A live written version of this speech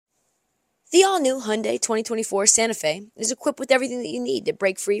The all-new Hyundai 2024 Santa Fe is equipped with everything that you need to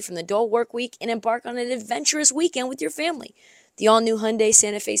break free from the dull work week and embark on an adventurous weekend with your family. The all-new Hyundai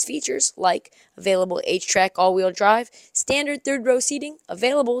Santa Fe's features, like available H-Track all-wheel drive, standard third-row seating,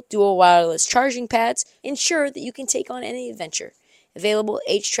 available dual wireless charging pads, ensure that you can take on any adventure. Available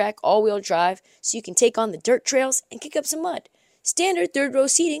H-Track all-wheel drive so you can take on the dirt trails and kick up some mud. Standard third-row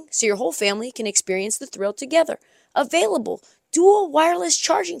seating so your whole family can experience the thrill together. Available dual wireless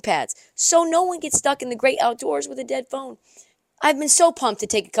charging pads so no one gets stuck in the great outdoors with a dead phone. I've been so pumped to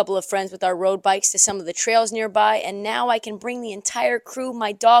take a couple of friends with our road bikes to some of the trails nearby, and now I can bring the entire crew,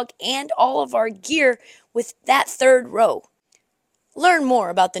 my dog, and all of our gear with that third row. Learn more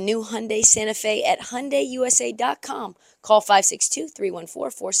about the new Hyundai Santa Fe at HyundaiUSA.com. Call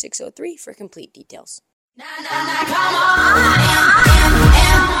 562-314-4603 for complete details.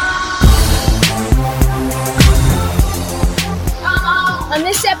 On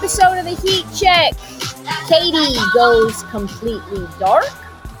this episode of the Heat Check, Katie goes completely dark.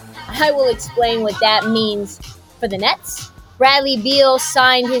 I will explain what that means for the Nets. Bradley Beal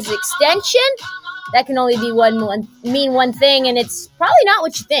signed his extension. That can only mean one thing, and it's probably not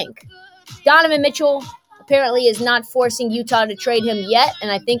what you think. Donovan Mitchell apparently is not forcing Utah to trade him yet, and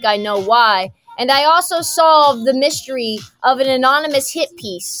I think I know why. And I also solved the mystery of an anonymous hit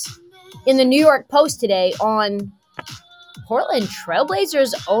piece in the New York Post today on Portland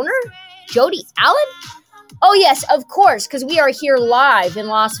Trailblazers owner, Jody Allen? Oh, yes, of course, because we are here live in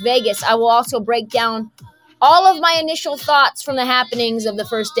Las Vegas. I will also break down all of my initial thoughts from the happenings of the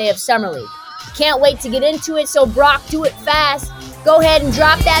first day of Summer League. Can't wait to get into it, so Brock, do it fast. Go ahead and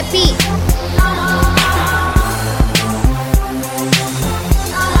drop that beat.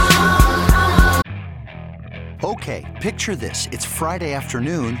 Okay, picture this. It's Friday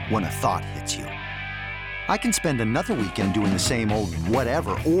afternoon when a thought hits you. I can spend another weekend doing the same old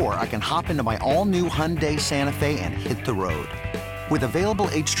whatever, or I can hop into my all-new Hyundai Santa Fe and hit the road. With available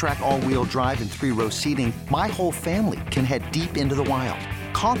H-Track all-wheel drive and three-row seating, my whole family can head deep into the wild.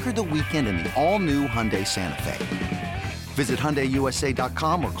 Conquer the weekend in the all-new Hyundai Santa Fe. Visit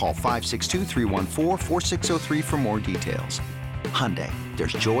HyundaiUSA.com or call 562-314-4603 for more details. Hyundai,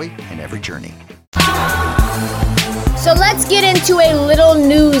 there's joy in every journey. So let's get into a little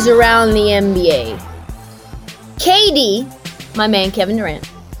news around the NBA. KD, my man Kevin Durant,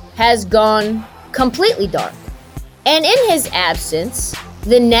 has gone completely dark. And in his absence,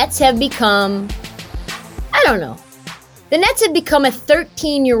 the Nets have become, the Nets have become a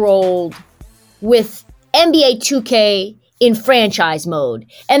 13-year-old with NBA 2K in franchise mode.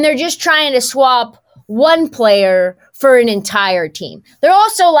 And they're just trying to swap one player for an entire team. They're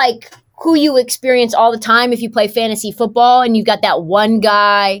also like who you experience all the time if you play fantasy football and you've got that one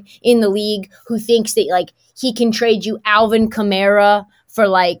guy in the league who thinks that like he can trade you Alvin Kamara for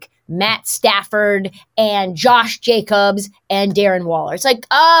like Matt Stafford and Josh Jacobs and Darren Waller. It's like,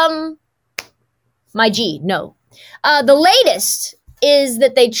 my G, no. The latest is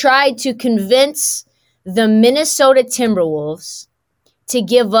that they tried to convince the Minnesota Timberwolves to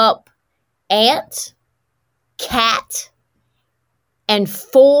give up Ant, Cat, and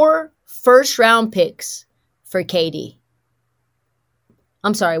 4 first-round picks for KD.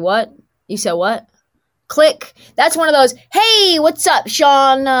 I'm sorry, what? You said what? Click. That's one of those, hey, what's up,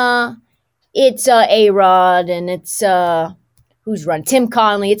 Sean? It's A-Rod, and it's, who's running? Tim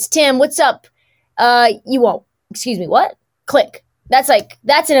Conley. It's Tim. What's up? You won't. Excuse me, what? Click. That's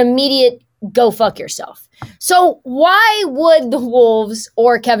an immediate go fuck yourself. So why would the Wolves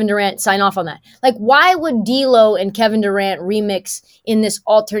or Kevin Durant sign off on that? Like, why would D'Lo and Kevin Durant remix in this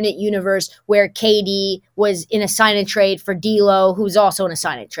alternate universe where KD was in a sign and trade for D'Lo, who's also in a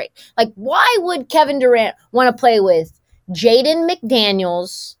sign and trade? Like, why would Kevin Durant want to play with Jaden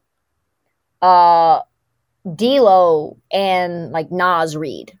McDaniels, D'Lo, and like Nas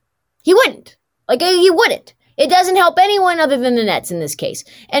Reed? He wouldn't. He wouldn't. It doesn't help anyone other than the Nets in this case.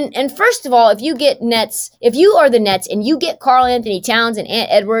 And first of all, if you are the Nets and you get Karl Anthony Towns and Ant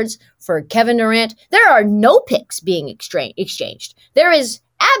Edwards for Kevin Durant, there are no picks being exchanged. There is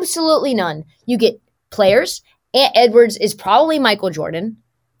absolutely none. You get players. Ant Edwards is probably Michael Jordan.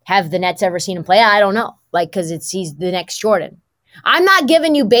 Have the Nets ever seen him play? I don't know. Because he's the next Jordan. I'm not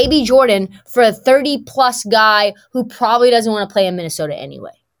giving you baby Jordan for a 30-plus guy who probably doesn't want to play in Minnesota anyway.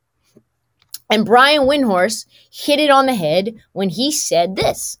 And Brian Windhorst hit it on the head when he said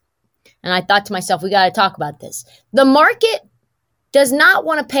this. And I thought to myself, we got to talk about this. The market does not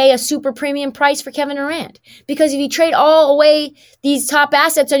want to pay a super premium price for Kevin Durant. Because if you trade all away these top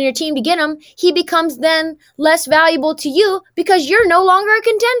assets on your team to get him, he becomes then less valuable to you because you're no longer a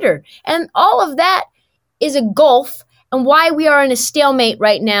contender. And all of that is a gulf and why we are in a stalemate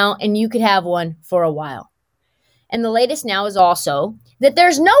right now, and you could have one for a while. And the latest now is also that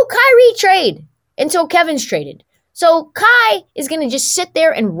there's no Kyrie trade until Kevin's traded. So Kai is going to just sit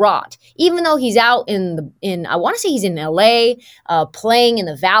there and rot, even though he's out I want to say he's in LA, playing in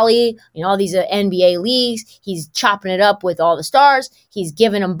the Valley, all these NBA leagues. He's chopping it up with all the stars. He's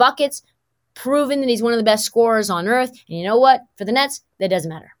giving them buckets, proving that he's one of the best scorers on earth. And you know what? For the Nets, that doesn't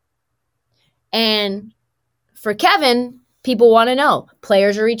matter. And for Kevin, people want to know.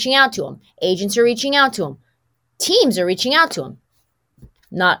 Players are reaching out to him. Agents are reaching out to him. Teams are reaching out to him.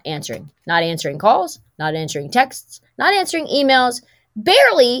 Not answering calls, not answering texts, not answering emails,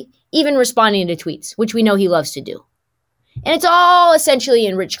 barely even responding to tweets, which we know he loves to do. And it's all essentially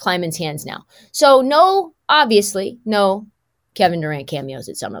in Rich Kleiman's hands now. So obviously, no Kevin Durant cameos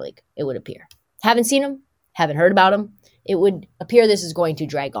at Summer League, it would appear. Haven't seen him, haven't heard about him. It would appear this is going to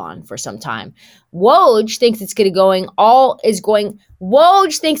drag on for some time. Woj thinks it's going to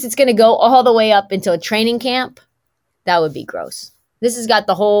go all the way up until training camp. That would be gross. This has got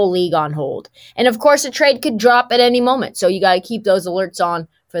the whole league on hold. And of course, a trade could drop at any moment. So you got to keep those alerts on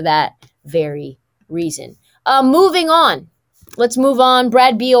for that very reason. Moving on. Let's move on.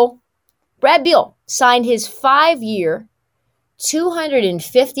 Brad Beal. Brad Beal signed his 5-year,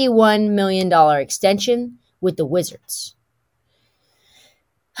 $251 million extension with the Wizards.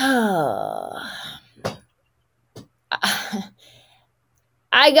 I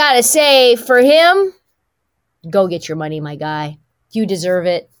got to say, for him, go get your money, my guy. You deserve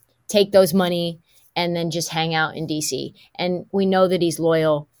it. Take those money and then just hang out in DC. And we know that he's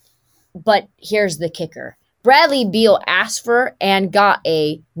loyal. But here's the kicker. Bradley Beal asked for and got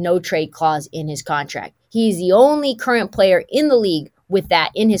a no-trade clause in his contract. He's the only current player in the league with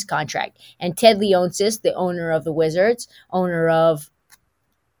that in his contract. And Ted Leonsis, the owner of the Wizards, owner of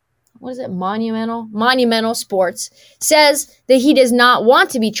Monumental Sports, says that he does not want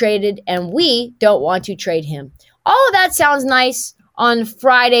to be traded and we don't want to trade him. All of that sounds nice on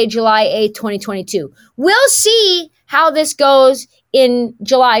Friday, July 8th, 2022. We'll see how this goes in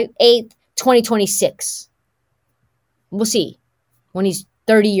July 8th, 2026. We'll see when he's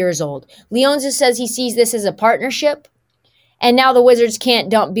 30 years old. Leonsis says he sees this as a partnership, and now the Wizards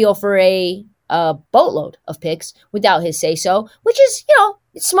can't dump Beal for a boatload of picks without his say-so, which is,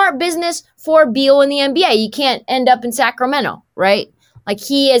 smart business for Beal in the NBA. You can't end up in Sacramento, right? Like,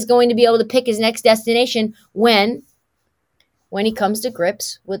 he is going to be able to pick his next destination when he comes to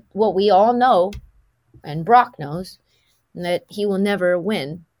grips with what we all know, and Brock knows, that he will never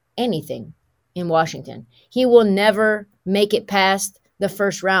win anything in Washington. He will never make it past the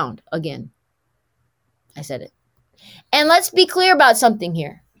first round again. I said it. And let's be clear about something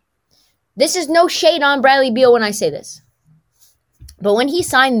here. This is no shade on Bradley Beal when I say this. But when he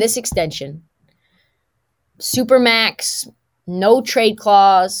signed this extension, Supermax, no trade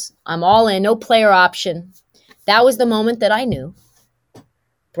clause, I'm all in, no player option, that was the moment that I knew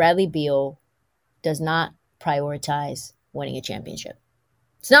Bradley Beal does not prioritize winning a championship.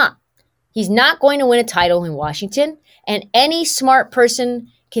 It's not. He's not going to win a title in Washington, and any smart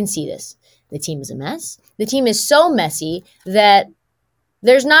person can see this. The team is a mess. The team is so messy that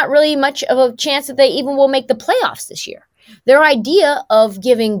there's not really much of a chance that they even will make the playoffs this year. Their idea of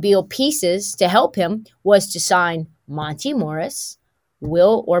giving Beal pieces to help him was to sign Monte Morris,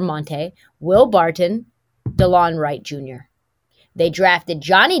 Will Barton, DeLon Wright Jr. They drafted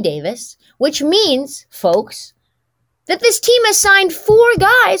Johnny Davis, which means, folks, that this team has signed 4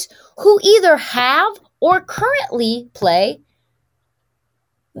 guys who either have or currently play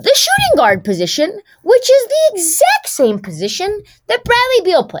the shooting guard position, which is the exact same position that Bradley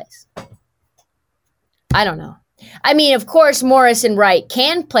Beal plays. I don't know. I mean, of course, Morris and Wright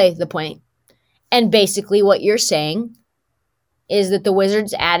can play the point. And basically what you're saying is that the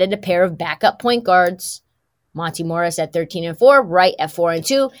Wizards added a pair of backup point guards, Monte Morris at 13-4, Wright at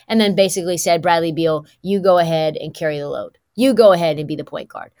 4-2, and then basically said, Bradley Beal, you go ahead and carry the load. You go ahead and be the point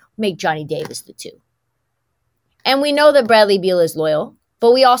guard. Make Johnny Davis the 2. And we know that Bradley Beal is loyal,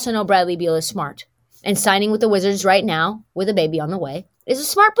 but we also know Bradley Beal is smart. And signing with the Wizards right now, with a baby on the way, is a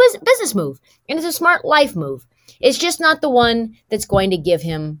smart business move. And it's a smart life move. It's just not the one that's going to give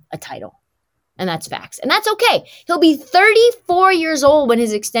him a title. And that's facts. And that's okay. He'll be 34 years old when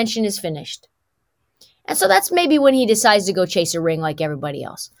his extension is finished. And so that's maybe when he decides to go chase a ring like everybody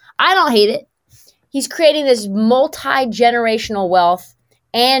else. I don't hate it. He's creating this multi-generational wealth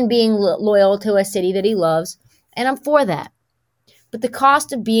and being loyal to a city that he loves. And I'm for that. But the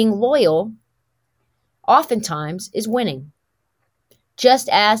cost of being loyal oftentimes is winning. Just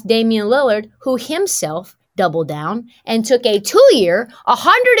ask Damian Lillard, who himself doubled down and took a 2-year,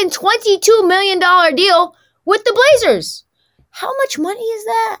 $122 million deal with the Blazers. How much money is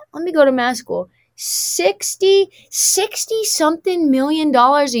that? Let me go to math school. 60 something million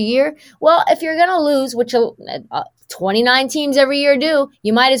dollars a year. Well, if you're going to lose, which 29 teams every year do,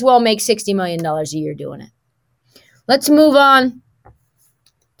 you might as well make $60 million a year doing it. Let's move on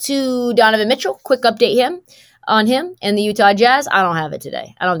to Donovan Mitchell. Quick update on him and the Utah Jazz. I don't have it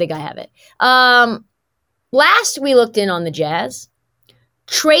today. I don't think I have it. Last we looked in on the Jazz,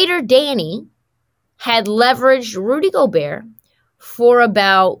 Trader Danny had leveraged Rudy Gobert for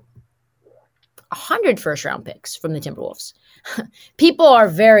about 100 first-round picks from the Timberwolves. People are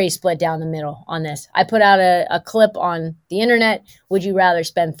very split down the middle on this. I put out a clip on the internet. Would you rather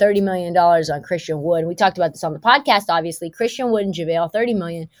spend $30 million on Christian Wood? We talked about this on the podcast, obviously. Christian Wood and JaVale, $30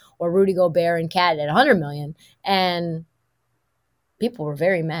 million, or Rudy Gobert and Cat at $100 million. And people were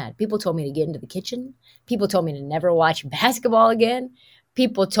very mad. People told me to get into the kitchen. People told me to never watch basketball again.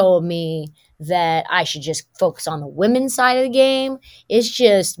 People told me that I should just focus on the women's side of the game. It's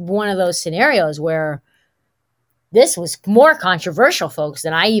just one of those scenarios where this was more controversial, folks,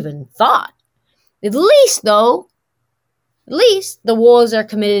 than I even thought. At least the Wolves are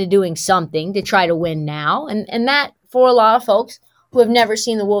committed to doing something to try to win now. And that, for a lot of folks who have never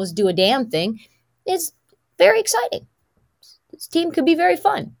seen the Wolves do a damn thing, is very exciting. This team could be very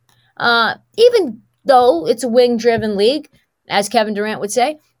fun. Even though it's a wing-driven league, as Kevin Durant would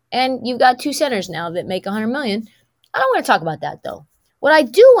say, and you've got two centers now that make $100 million. I don't want to talk about that, though. What I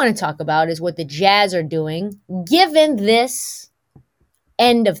do want to talk about is what the Jazz are doing given this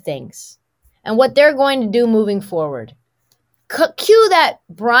end of things and what they're going to do moving forward. Cue that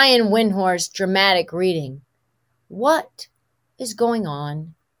Brian Windhorst dramatic reading. What is going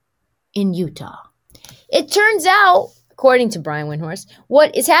on in Utah? It turns out, according to Brian Windhorst,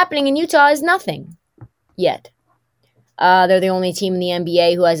 what is happening in Utah is nothing yet. They're the only team in the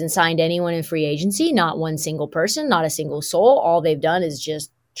NBA who hasn't signed anyone in free agency, not one single person, not a single soul. All they've done is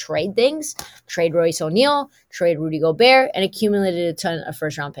just trade things, trade Royce O'Neal, trade Rudy Gobert, and accumulated a ton of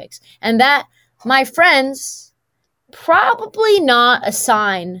first-round picks. And that, my friends, probably not a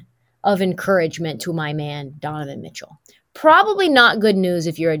sign of encouragement to my man, Donovan Mitchell. Probably not good news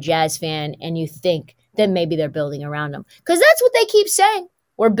if you're a Jazz fan and you think that maybe they're building around him. Because that's what they keep saying.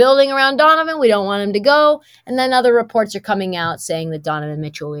 We're building around Donovan. We don't want him to go. And then other reports are coming out saying that Donovan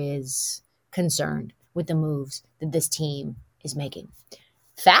Mitchell is concerned with the moves that this team is making.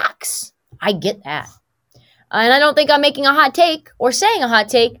 Facts. I get that. And I don't think I'm making a hot take or saying a hot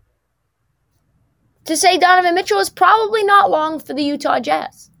take to say Donovan Mitchell is probably not long for the Utah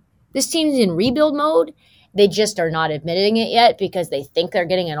Jazz. This team's in rebuild mode. They just are not admitting it yet because they think they're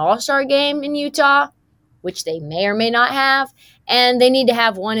getting an all-star game in Utah, which they may or may not have. And they need to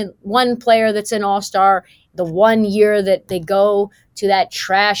have one player that's an all-star the 1 year that they go to that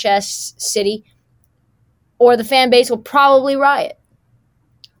trash-ass city, or the fan base will probably riot.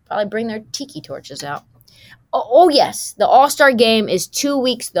 Probably bring their tiki torches out. Oh yes, the all-star game is 2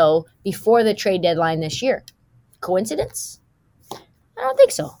 weeks, though, before the trade deadline this year. Coincidence? I don't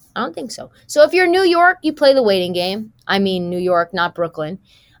think so. So if you're New York, you play the waiting game. I mean New York, not Brooklyn.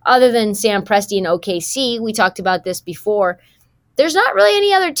 Other than Sam Presti and OKC, we talked about this before, there's not really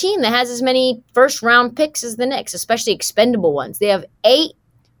any other team that has as many first-round picks as the Knicks, especially expendable ones. They have 8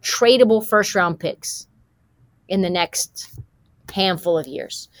 tradable first-round picks in the next handful of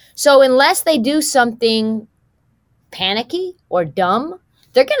years. So unless they do something panicky or dumb,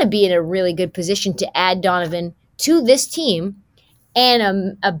 they're going to be in a really good position to add Donovan to this team.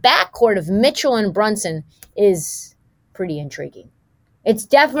 And a backcourt of Mitchell and Brunson is pretty intriguing. It's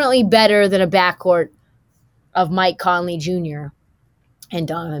definitely better than a backcourt of Mike Conley Jr. and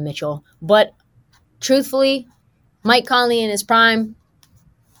Donovan Mitchell. But truthfully, Mike Conley in his prime,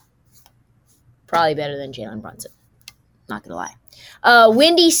 probably better than Jalen Brunson. Not going to lie.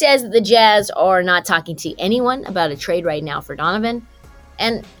 Wendy says that the Jazz are not talking to anyone about a trade right now for Donovan.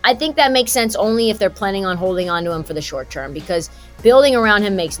 And I think that makes sense only if they're planning on holding on to him for the short term, because building around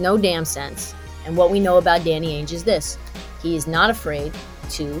him makes no damn sense. And what we know about Danny Ainge is this. He is not afraid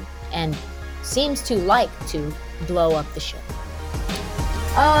to, and seems to like to, blow up the ship.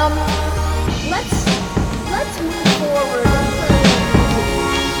 Let's move forward.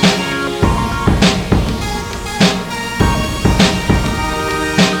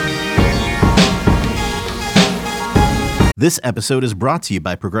 This episode is brought to you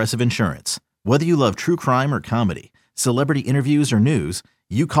by Progressive Insurance. Whether you love true crime or comedy, celebrity interviews or news,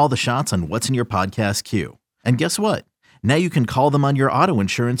 you call the shots on what's in your podcast queue. And guess what? Now you can call them on your auto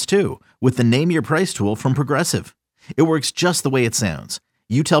insurance too with the Name Your Price tool from Progressive. It works just the way it sounds.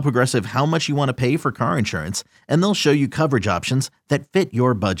 You tell Progressive how much you want to pay for car insurance, and they'll show you coverage options that fit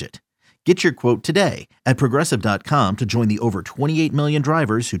your budget. Get your quote today at Progressive.com to join the over 28 million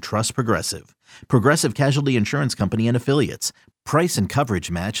drivers who trust Progressive. Progressive Casualty Insurance Company and Affiliates. Price and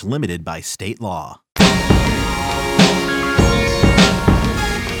coverage match limited by state law.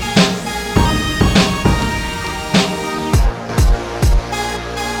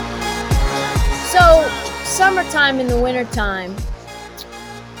 So, summertime and the wintertime,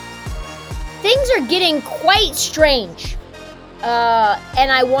 things are getting quite strange.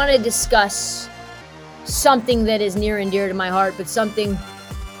 And I want to discuss something that is near and dear to my heart, but something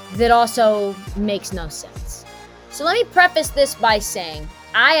that also makes no sense. So let me preface this by saying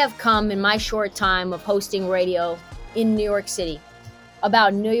I have come in my short time of hosting radio in New York City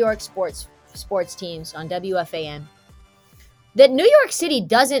about New York sports teams on WFAN that New York City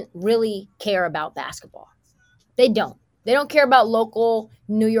doesn't really care about basketball. They don't. They don't care about local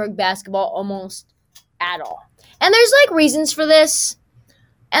New York basketball almost at all. And there's reasons for this,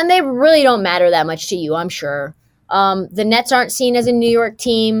 and they really don't matter that much to you, I'm sure. The Nets aren't seen as a New York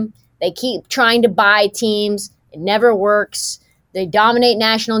team. They keep trying to buy teams. It never works. They dominate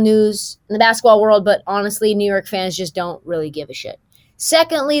national news in the basketball world, but honestly, New York fans just don't really give a shit.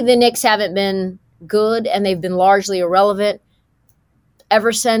 Secondly, the Knicks haven't been good, and they've been largely irrelevant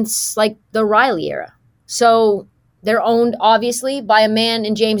ever since, the Riley era. So they're owned, obviously, by a man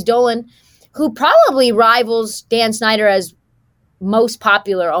in James Dolan, who probably rivals Dan Snyder as most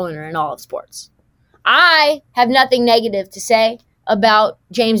popular owner in all of sports. I have nothing negative to say about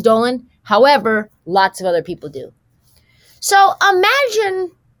James Dolan. However, lots of other people do. So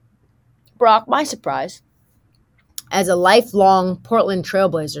imagine, Brock, my surprise, as a lifelong Portland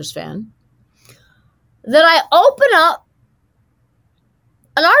Trailblazers fan, that I open up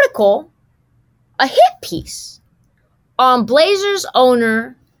an article, a hit piece, on Blazers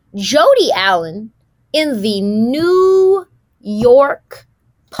owner Jody Allen in the New York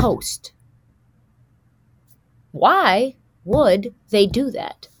Post. Why would they do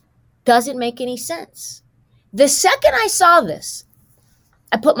that? Doesn't make any sense. The second I saw this,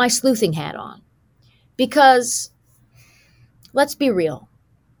 I put my sleuthing hat on. Because, let's be real,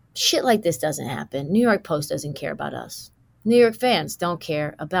 shit like this doesn't happen. New York Post doesn't care about us. New York fans don't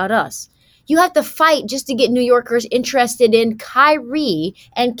care about us. You have to fight just to get New Yorkers interested in Kyrie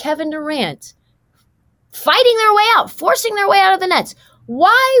and Kevin Durant fighting their way out, forcing their way out of the Nets.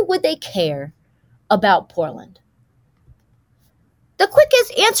 Why would they care about Portland? The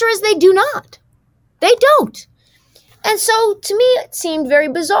quickest answer is they do not. They don't. And so to me, it seemed very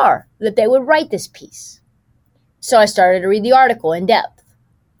bizarre that they would write this piece. So I started to read the article in depth.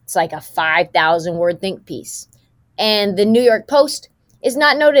 It's like a 5,000-word think piece. And the New York Post is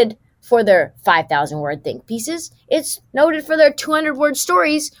not noted for their 5,000-word think pieces. It's noted for their 200-word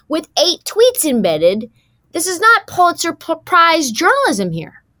stories with 8 tweets embedded. This is not Pulitzer Prize journalism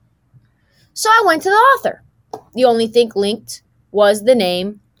here. So I went to the author. The only thing linked was the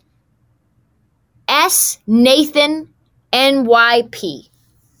name S. Nathan NYP.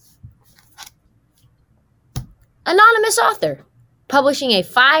 Anonymous author, publishing a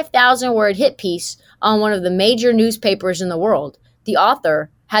 5,000-word hit piece on one of the major newspapers in the world. The author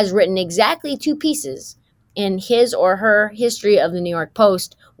has written exactly 2 pieces in his or her history of the New York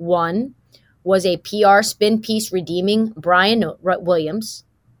Post. One was a PR spin piece redeeming Brian Williams,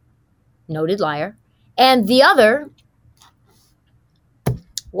 noted liar, and the other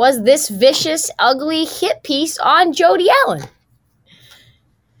was this vicious, ugly hit piece on Jody Allen.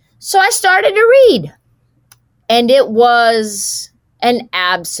 So I started to read, and it was an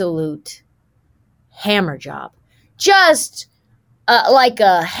absolute hammer job. Just like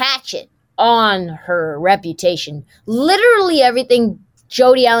a hatchet on her reputation. Literally everything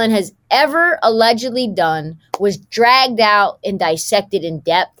Jody Allen has ever allegedly done was dragged out and dissected in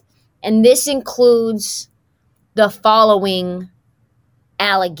depth. And this includes the following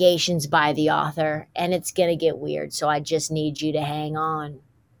allegations by the author. And it's going to get weird, so I just need you to hang on.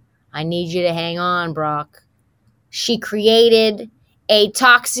 I need you to hang on, Brock. She created a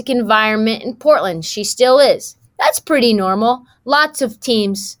toxic environment in Portland. She still is. That's pretty normal. Lots of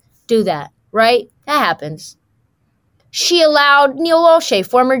teams do that, right? That happens. She allowed Neil Olshey,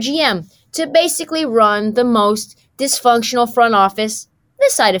 former GM, to basically run the most dysfunctional front office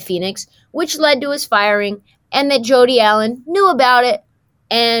this side of Phoenix, which led to his firing, and that Jody Allen knew about it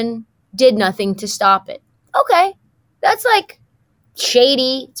and did nothing to stop it. Okay, that's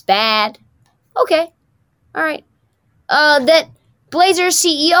shady. It's bad. Okay, all right. That Blazers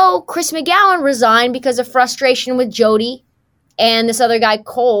CEO Chris McGowan resigned because of frustration with Jody and this other guy,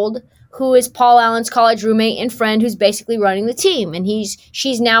 Cold, who is Paul Allen's college roommate and friend who's basically running the team. And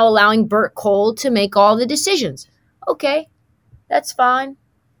she's now allowing Burt Cold to make all the decisions. Okay, that's fine.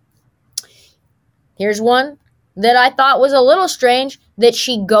 Here's one that I thought was a little strange, that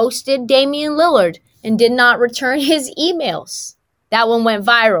she ghosted Damian Lillard and did not return his emails. That one went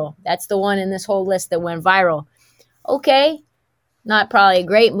viral. That's the one in this whole list that went viral. Okay, not probably a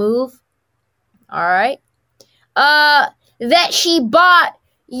great move. All right. That she bought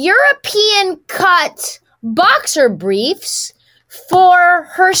European cut boxer briefs for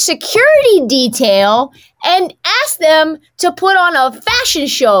her security detail and asked them to put on a fashion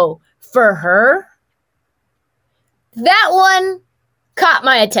show for her. That one caught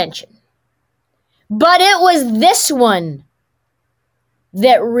my attention. But it was this one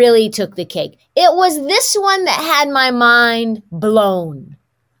that really took the cake. It was this one that had my mind blown.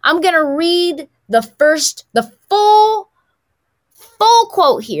 I'm going to read the full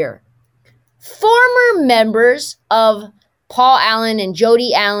quote here. Former members of Paul Allen and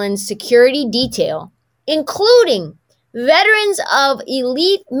Jody Allen's security detail, including veterans of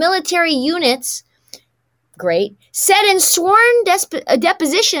elite military units, great, said in sworn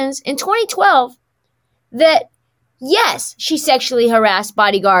depositions in 2012 that, yes, she sexually harassed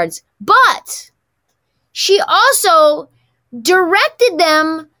bodyguards, but she also directed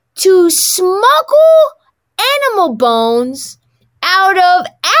them to smuggle animal bones out of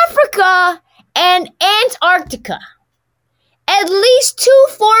Africa and Antarctica. At least 2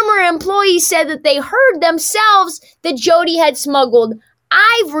 former employees said that they heard themselves that Jody had smuggled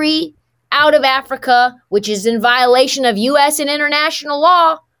ivory out of Africa, which is in violation of U.S. and international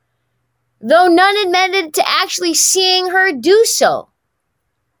law, though none admitted to actually seeing her do so.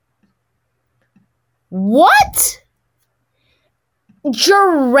 What?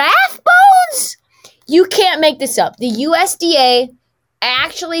 Giraffe bones? You can't make this up. The USDA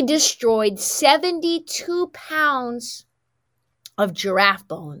actually destroyed 72 pounds of giraffe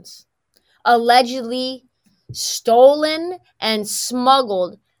bones, allegedly stolen and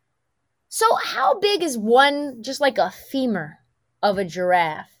smuggled. So how big is one, just like a femur of a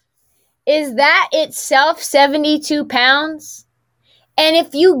giraffe? Is that itself 72 pounds? And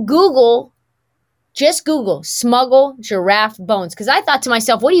if you just Google smuggle giraffe bones, because I thought to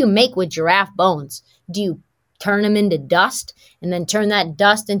myself, what do you make with giraffe bones? Do you turn them into dust and then turn that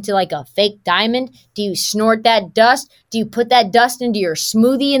dust into like a fake diamond? Do you snort that dust? Do you put that dust into your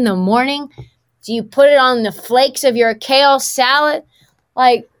smoothie in the morning? Do you put it on the flakes of your kale salad?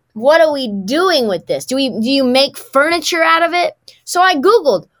 Like, what are we doing with this? Do you make furniture out of it? So I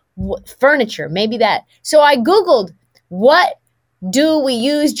Googled furniture, maybe that. So I Googled, what do we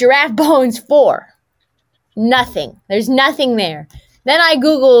use giraffe bones for? Nothing. There's nothing there. Then I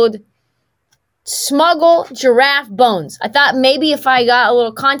Googled smuggle giraffe bones. I thought maybe if I got a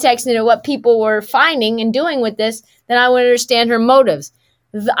little context into what people were finding and doing with this, then I would understand her motives.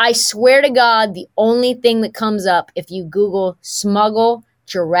 I swear to God, the only thing that comes up if you Google smuggle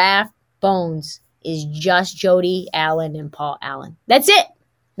giraffe bones is just Jody Allen and Paul Allen. That's it.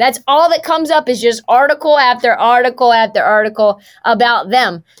 That's all that comes up, is just article after article after article about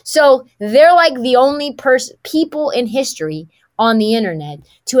them. So they're like the only people in history on the internet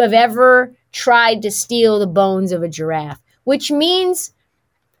to have ever tried to steal the bones of a giraffe, which means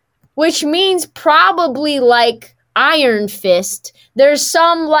probably like Iron Fist. There's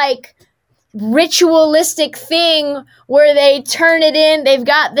some like ritualistic thing where they turn it in. They've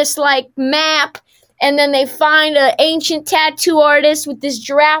got this like map, and then they find an ancient tattoo artist with this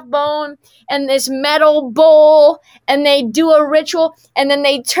giraffe bone and this metal bowl, and they do a ritual, and then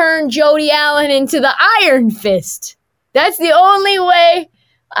they turn Jody Allen into the Iron Fist. That's the only way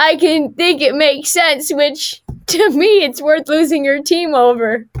I can think it makes sense, which to me, it's worth losing your team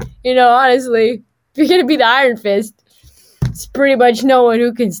over. You know, honestly, if you're going to be the Iron Fist, it's pretty much no one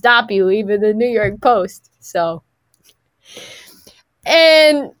who can stop you, even the New York Post. So,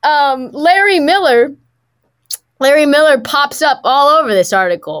 and Larry Miller pops up all over this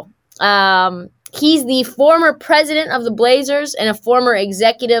article. He's the former president of the Blazers and a former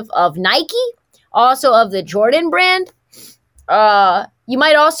executive of Nike, also of the Jordan brand. You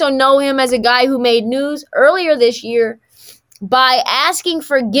might also know him as a guy who made news earlier this year by asking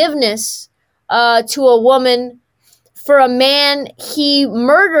forgiveness to a woman for a man he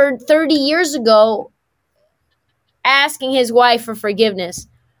murdered 30 years ago, asking his wife for forgiveness.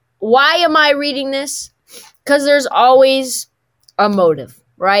 Why am I reading this? Because there's always a motive,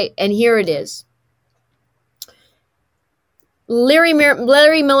 right? And here it is. Larry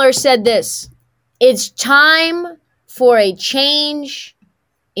Miller said this: "It's time for a change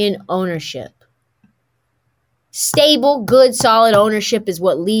in ownership. Stable, good, solid ownership is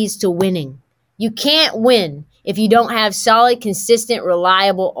what leads to winning. You can't win if you don't have solid, consistent,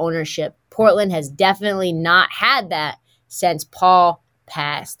 reliable ownership. Portland has definitely not had that since Paul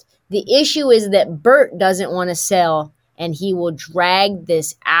passed. The issue is that Bert doesn't want to sell, and he will drag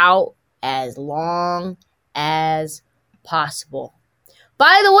this out as long as possible.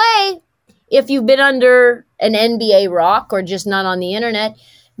 By the way, if you've been under an NBA rock or just not on the internet,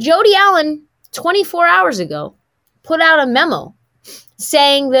 Jody Allen, 24 hours ago, put out a memo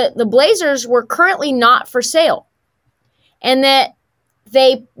saying that the Blazers were currently not for sale and that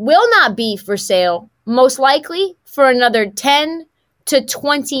they will not be for sale, most likely for another 10 to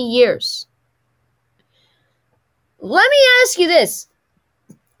 20 years. Let me ask you this.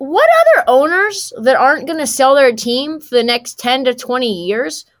 What other owners that aren't going to sell their team for the next 10 to 20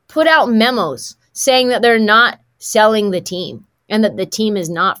 years put out memos saying that they're not selling the team and that the team is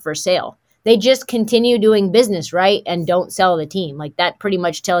not for sale? They just continue doing business, right, and don't sell the team. Like, that pretty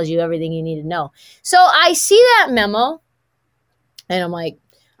much tells you everything you need to know. So I see that memo, and I'm like,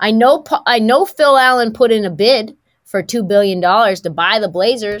 I know Phil Allen put in a bid for $2 billion to buy the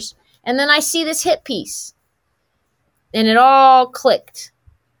Blazers, and then I see this hit piece, and it all clicked.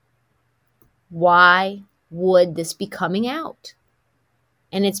 Why would this be coming out?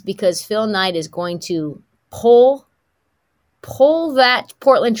 And it's because Phil Knight is going to pull that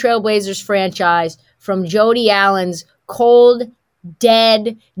Portland Trailblazers franchise from Jody Allen's cold,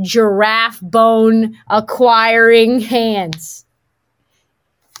 dead, giraffe bone acquiring hands.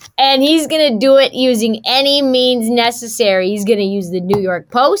 And he's going to do it using any means necessary. He's going to use the New York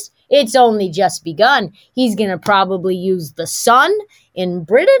Post. It's only just begun. He's going to probably use the Sun in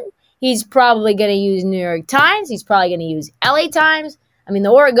Britain. He's probably going to use New York Times. He's probably going to use LA Times. I mean,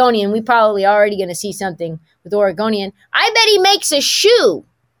 the Oregonian, we probably already going to see something with Oregonian. I bet he makes a shoe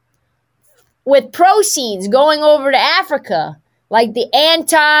with proceeds going over to Africa, like the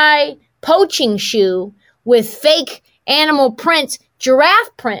anti-poaching shoe with fake animal print,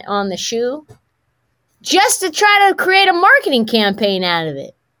 giraffe print on the shoe, just to try to create a marketing campaign out of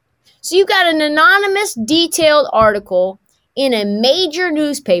it. So you got an anonymous, detailed article in a major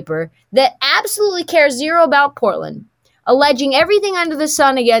newspaper that absolutely cares zero about Portland, alleging everything under the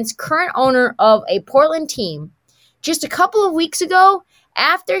sun against current owner of a Portland team. Just a couple of weeks ago,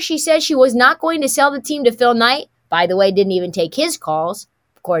 after she said she was not going to sell the team to Phil Knight, by the way, didn't even take his calls,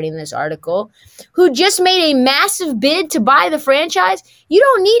 according to this article, who just made a massive bid to buy the franchise. You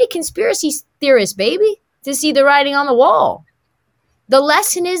don't need a conspiracy theorist, baby, to see the writing on the wall. The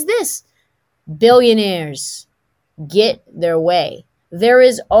lesson is this: billionaires get their way. There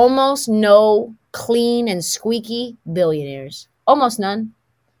is almost no clean and squeaky billionaires. Almost none.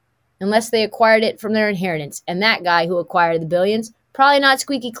 Unless they acquired it from their inheritance. And that guy who acquired the billions, probably not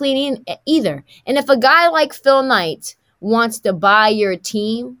squeaky clean either. And if a guy like Phil Knight wants to buy your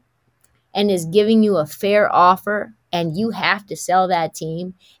team and is giving you a fair offer and you have to sell that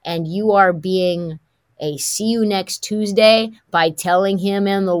team and you are being a see you next Tuesday by telling him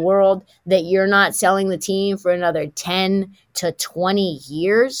and the world that you're not selling the team for another 10 to 20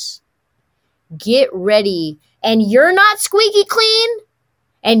 years, get ready. And you're not squeaky clean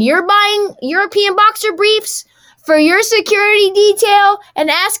and you're buying European boxer briefs for your security detail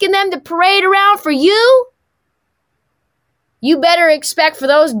and asking them to parade around for you, you better expect for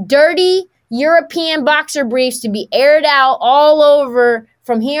those dirty European boxer briefs to be aired out all over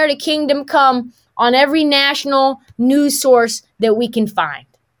from here to Kingdom Come on every national news source that we can find.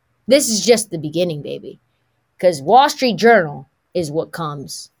 This is just the beginning, baby. Because Wall Street Journal is what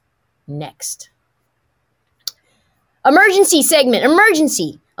comes next. Emergency segment.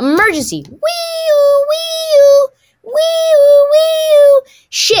 Emergency. Wee-oo, wee-oo, wee-oo, wee-oo.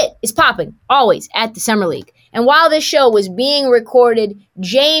 Shit is popping, always, at the Summer League. And while this show was being recorded,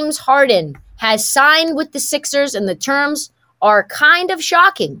 James Harden has signed with the Sixers, and the terms are kind of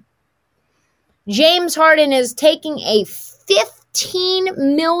shocking. James Harden is taking a $15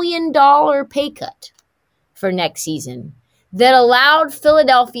 million pay cut for next season that allowed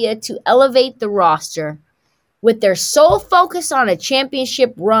Philadelphia to elevate the roster with their sole focus on a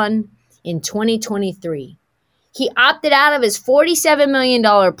championship run in 2023. He opted out of his $47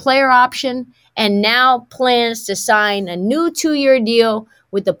 million player option and now plans to sign a new 2-year deal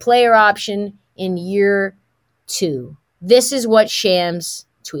with the player option in year 2. This is what Shams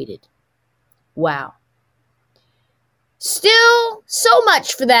tweeted. Wow. Still, so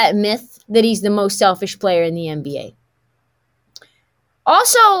much for that myth that he's the most selfish player in the NBA.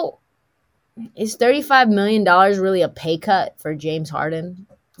 Also, is $35 million really a pay cut for James Harden?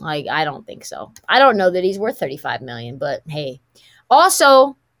 Like, I don't think so. I don't know that he's worth $35 million, but hey.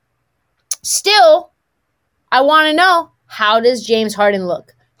 Also, still, I want to know, how does James Harden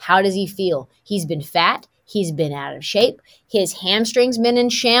look? How does he feel? He's been fat. He's been out of shape. His hamstring's been in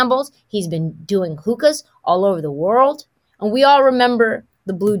shambles. He's been doing hookahs all over the world. And we all remember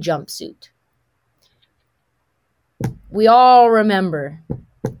the blue jumpsuit. We all remember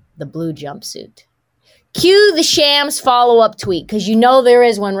the blue jumpsuit. Cue the Shams follow-up tweet, because you know there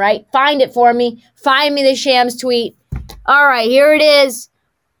is one, right? Find it for me. Find me the Shams tweet. All right, here it is.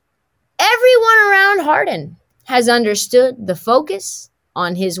 Everyone around Harden has understood the focus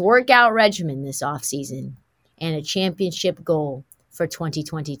on his workout regimen this offseason and a championship goal for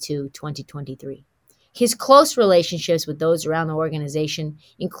 2022-2023. His close relationships with those around the organization,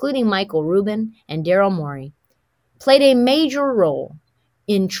 including Michael Rubin and Daryl Morey, played a major role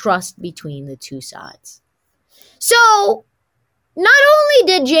in trust between the two sides. So, not only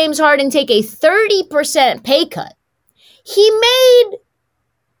did James Harden take a 30% pay cut, he made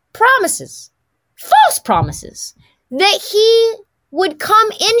promises, false promises, that he would come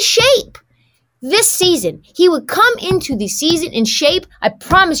in shape this season. He would come into the season in shape. I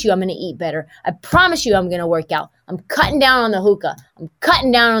promise you I'm going to eat better. I promise you I'm going to work out. I'm cutting down on the hookah. I'm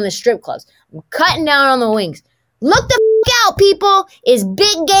cutting down on the strip clubs. I'm cutting down on the wings. Look the out, people. Is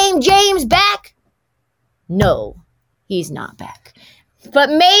Big Game James back? No, he's not back. But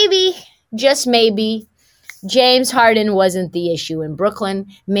maybe, just maybe, James Harden wasn't the issue in Brooklyn.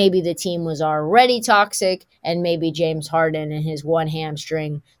 Maybe the team was already toxic, and maybe James Harden and his one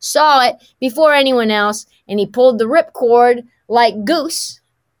hamstring saw it before anyone else, and he pulled the ripcord like Goose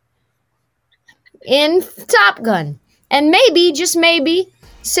in Top Gun. And maybe, just maybe,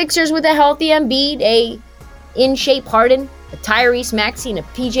 Sixers with a healthy Embiid, a in-shape Harden, a Tyrese Maxey, and a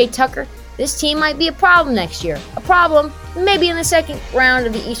PJ Tucker, this team might be a problem next year. A problem maybe in the second round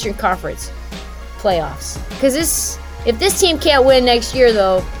of the Eastern Conference playoffs. Because if this team can't win next year,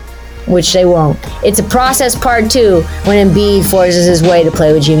 though, which they won't, it's a process part 2 when Embiid forces his way to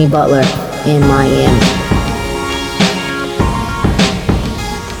play with Jimmy Butler in Miami.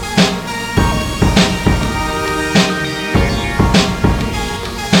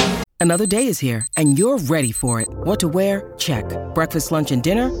 Another day is here, and you're ready for it. What to wear? Check. Breakfast, lunch, and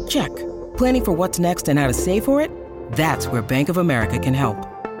dinner? Check. Planning for what's next and how to save for it? That's where Bank of America can help.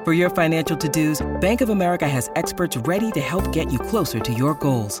 For your financial to-dos, Bank of America has experts ready to help get you closer to your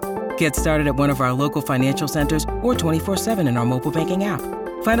goals. Get started at one of our local financial centers or 24/7 in our mobile banking app.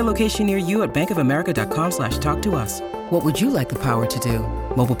 Find a location near you at bankofamerica.com/talktous. What would you like the power to do?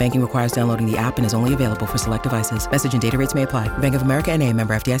 Mobile banking requires downloading the app and is only available for select devices. Message and data rates may apply. Bank of America N.A.,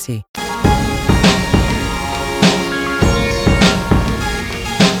 member FDIC.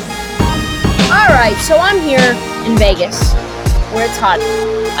 All right, so I'm here in Vegas where it's hot.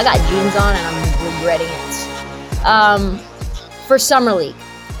 I got jeans on and I'm regretting it. For Summer League.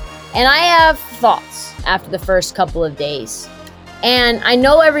 And I have thoughts after the first couple of days. And I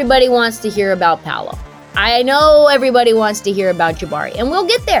know everybody wants to hear about Paolo. I know everybody wants to hear about Jabari. And we'll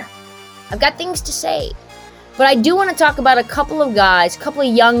get there. I've got things to say. But I do want to talk about a couple of guys, a couple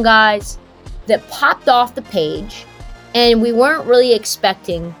of young guys that popped off the page and we weren't really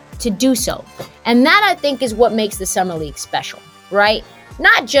expecting to do so. And that, I think, is what makes the Summer League special, right?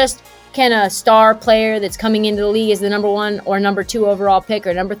 Not just can a star player that's coming into the league as the number 1 or number 2 overall pick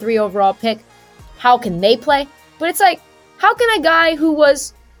or number 3 overall pick, how can they play? But it's like, how can a guy who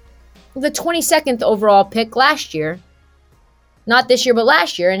was the 22nd overall pick last year, not this year but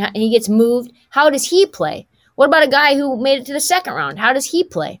last year, and he gets moved, how does he play? What about a guy who made it to the second round? How does he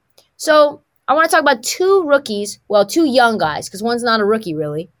play? So I want to talk about 2 rookies, well, 2 young guys, because one's not a rookie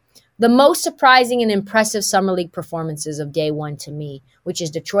really. The most surprising and impressive Summer League performances of day 1 to me, which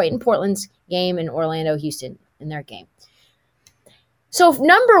is Detroit and Portland's game and Orlando, Houston in their game. So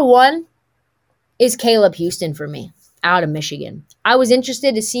number 1 is Caleb Houston for me, out of Michigan. I was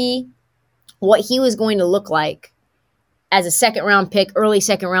interested to see what he was going to look like as a second-round pick, early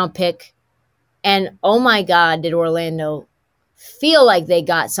second-round pick. And oh my God, did Orlando feel like they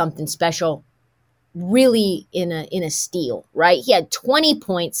got something special really in a steal, right? He had 20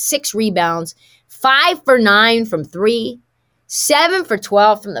 points, 6 rebounds, 5 for 9 from 3, 7 for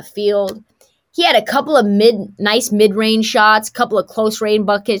 12 from the field. He had a couple of nice mid-range shots, couple of close-range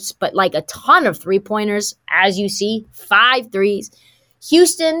buckets, but like a ton of three-pointers, as you see, 5 threes.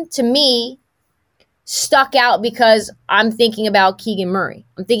 Houston, to me, stuck out because I'm thinking about Keegan Murray.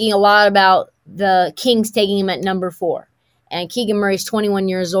 I'm thinking a lot about the Kings taking him at number 4. And Keegan Murray's 21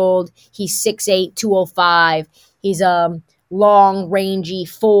 years old. He's 6'8", 205. He's a long, rangy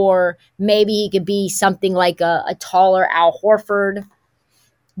 4. Maybe he could be something like a taller Al Horford.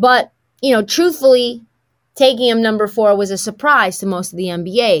 But, truthfully, taking him number 4 was a surprise to most of the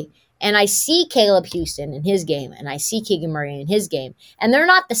NBA. And I see Caleb Houston in his game, and I see Keegan Murray in his game. And they're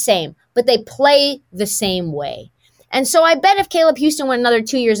not the same, but they play the same way. And so I bet if Caleb Houston went another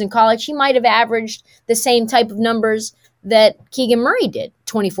 2 years in college, he might have averaged the same type of numbers that Keegan Murray did,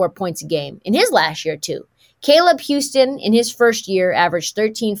 24 points a game in his last year too. Caleb Houston in his first year averaged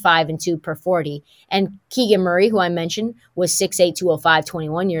 13, 5, and 2 per 40. And Keegan Murray, who I mentioned, was 6'8", 205,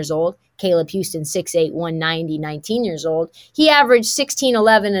 21 years old. Caleb Houston, 6'8", 190, 19 years old. He averaged 16,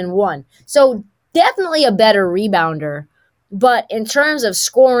 11, and 1. So definitely a better rebounder. But in terms of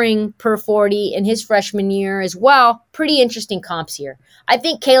scoring per 40 in his freshman year as well, pretty interesting comps here. I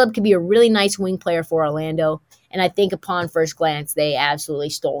think Caleb could be a really nice wing player for Orlando. And I think upon first glance, they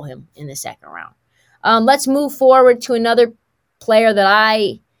absolutely stole him in the second round. Let's move forward to another player that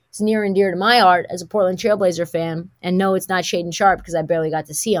is near and dear to my heart as a Portland Trailblazer fan. And no, it's not Shaedon Sharpe because I barely got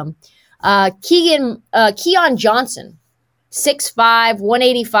to see him. Keon Johnson, 6'5",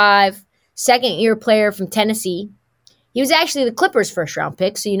 185, second-year player from Tennessee. He was actually the Clippers' first-round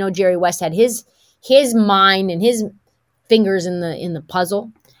pick, so you know Jerry West had his mind and his fingers in the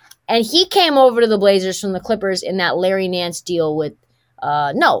puzzle. And he came over to the Blazers from the Clippers in that Larry Nance deal with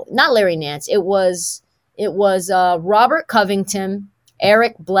no, not Larry Nance. It was Robert Covington,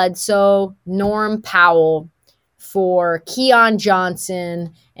 Eric Bledsoe, Norm Powell for Keon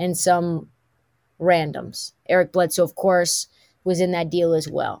Johnson and some randoms. Eric Bledsoe, of course, was in that deal as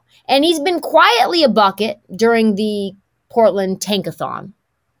well. And he's been quietly a bucket during the Portland Tankathon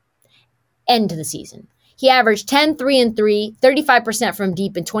end of the season. He averaged 10, 3, and 3, 35% from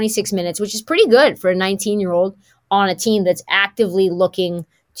deep in 26 minutes, which is pretty good for a 19-year-old on a team that's actively looking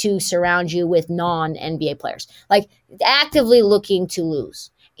to surround you with non-NBA players. Like, actively looking to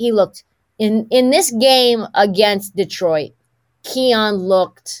lose. He looked, in this game against Detroit, he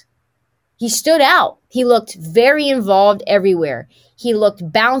stood out. He looked very involved everywhere. He looked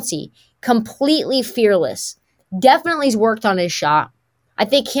bouncy, completely fearless. Definitely has worked on his shot. I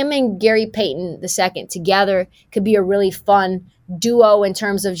think him and Gary Payton II together could be a really fun duo in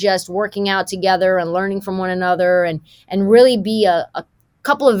terms of just working out together and learning from one another and really be a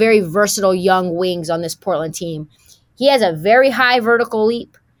couple of very versatile young wings on this Portland team. He has a very high vertical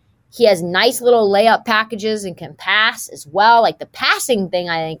leap. He has nice little layup packages and can pass as well. Like, the passing thing,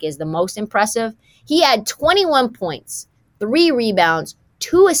 I think, is the most impressive. He had 21 points, 3 rebounds,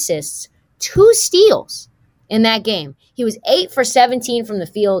 2 assists, 2 steals in that game. He was 8 for 17 from the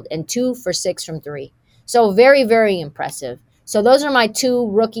field and 2 for 6 from 3. So very, very impressive. So those are my 2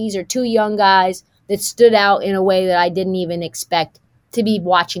 rookies or 2 young guys that stood out in a way that I didn't even expect to be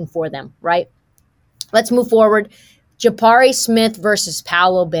watching for them, right? Let's move forward. Jabari Smith versus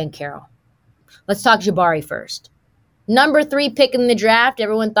Paolo Banchero. Let's talk Jabari first. Number 3 pick in the draft.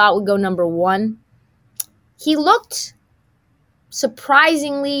 Everyone thought would go number 1. He looked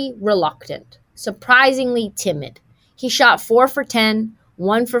surprisingly reluctant, surprisingly timid. He shot 4 for 10,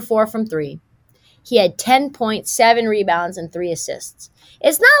 1 for 4 from 3. He had 10 points, 7 rebounds, and 3 assists.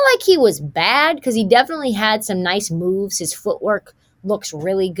 It's not like he was bad because he definitely had some nice moves. His footwork looks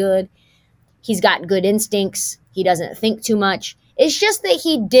really good. He's got good instincts. He doesn't think too much. It's just that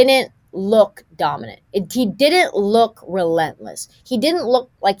he didn't look dominant. He didn't look relentless. He didn't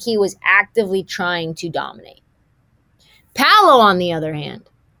look like he was actively trying to dominate. Paolo, on the other hand,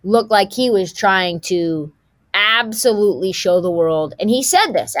 looked like he was trying to absolutely show the world. And he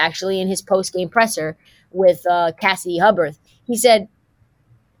said this, actually, in his post-game presser with Cassidy Hubbard. He said,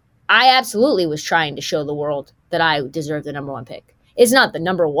 I absolutely was trying to show the world that I deserved the number 1 pick. It's not the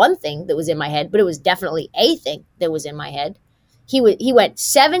number 1 thing that was in my head, but it was definitely a thing that was in my head. He went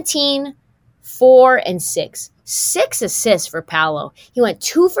 17, 4, and 6. 6 assists for Paolo. He went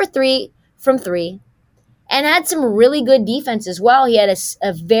 2 for 3 from 3 and had some really good defense as well. He had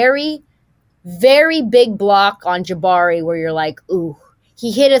a very, very big block on Jabari where you're like, ooh.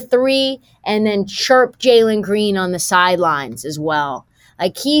 He hit a 3 and then chirped Jalen Green on the sidelines as well.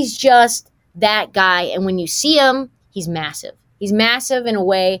 Like, he's just that guy. And when you see him, he's massive. He's massive in a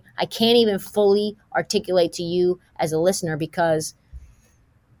way I can't even fully articulate to you as a listener because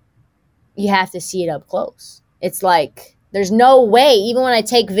you have to see it up close. It's like there's no way, even when I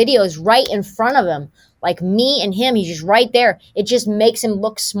take videos right in front of him, like me and him, he's just right there. It just makes him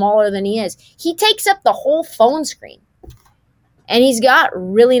look smaller than he is. He takes up the whole phone screen. And he's got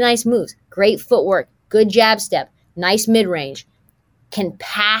really nice moves, great footwork, good jab step, nice mid-range, can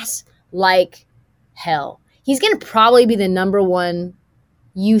pass like hell. He's going to probably be the number 1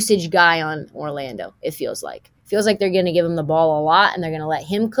 usage guy on Orlando, it feels like. It feels like they're going to give him the ball a lot, and they're going to let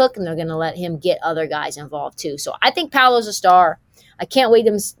him cook, and they're going to let him get other guys involved too. So I think Paolo's a star. I can't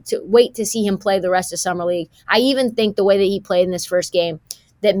wait to see him play the rest of Summer League. I even think the way that he played in this first game,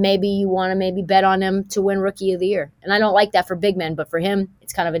 that maybe you want to bet on him to win Rookie of the Year. And I don't like that for big men, but for him,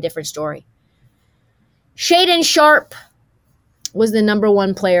 it's kind of a different story. Shaedon Sharpe was the number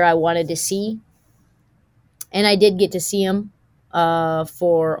 1 player I wanted to see. And I did get to see him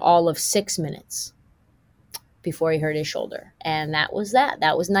for all of 6 minutes before he hurt his shoulder. And that was that.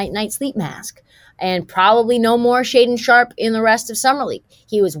 That was Night Sleep Mask. And probably no more Shaedon Sharpe in the rest of Summer League.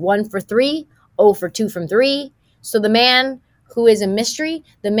 He was 1 for 3, 0 for 2 from 3. So the man who is a mystery,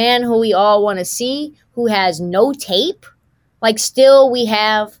 the man who we all want to see, who has no tape, like still we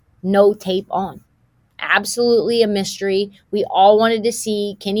have no tape on. Absolutely a mystery. We all wanted to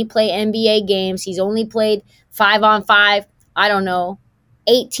see, can he play NBA games? He's only played 5-on-5, I don't know,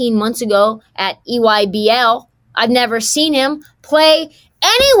 18 months ago at EYBL. I've never seen him play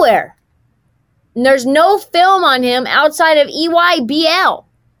anywhere. And there's no film on him outside of EYBL.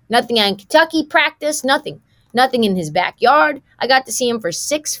 Nothing on Kentucky practice, nothing. Nothing in his backyard. I got to see him for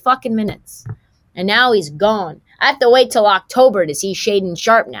 6 fucking minutes. And now he's gone. I have to wait till October to see Shaedon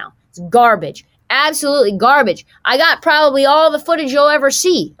Sharpe now. It's garbage. Absolutely garbage. I got probably all the footage you'll ever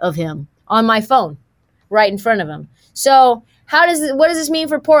see of him on my phone right in front of him. So what does this mean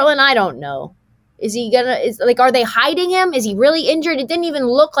for Portland? I don't know. Are they hiding him? Is he really injured? It didn't even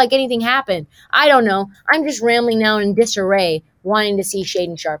look like anything happened. I don't know. I'm just rambling now in disarray, wanting to see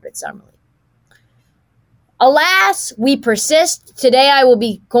Shaedon Sharpe at Summer League. Alas, we persist. Today I will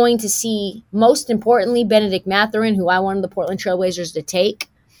be going to see, most importantly, Bennedict Mathurin, who I wanted the Portland Trailblazers to take.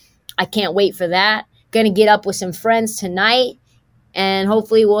 I can't wait for that. Going to get up with some friends tonight, and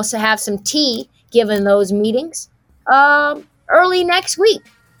hopefully we'll also have some tea given those meetings early next week.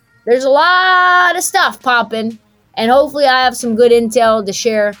 There's a lot of stuff popping, and hopefully I have some good intel to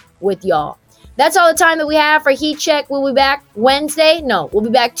share with y'all. That's all the time that we have for Heat Check. We'll be back Wednesday. No, we'll be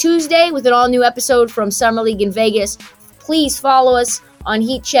back Tuesday with an all-new episode from Summer League in Vegas. Please follow us on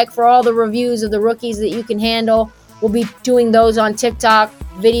Heat Check for all the reviews of the rookies that you can handle. We'll be doing those on TikTok,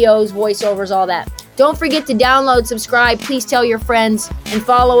 videos, voiceovers, all that. Don't forget to download, subscribe. Please tell your friends and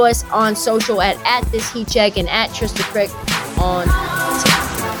follow us on social at this Heat Check and at Trista Crick on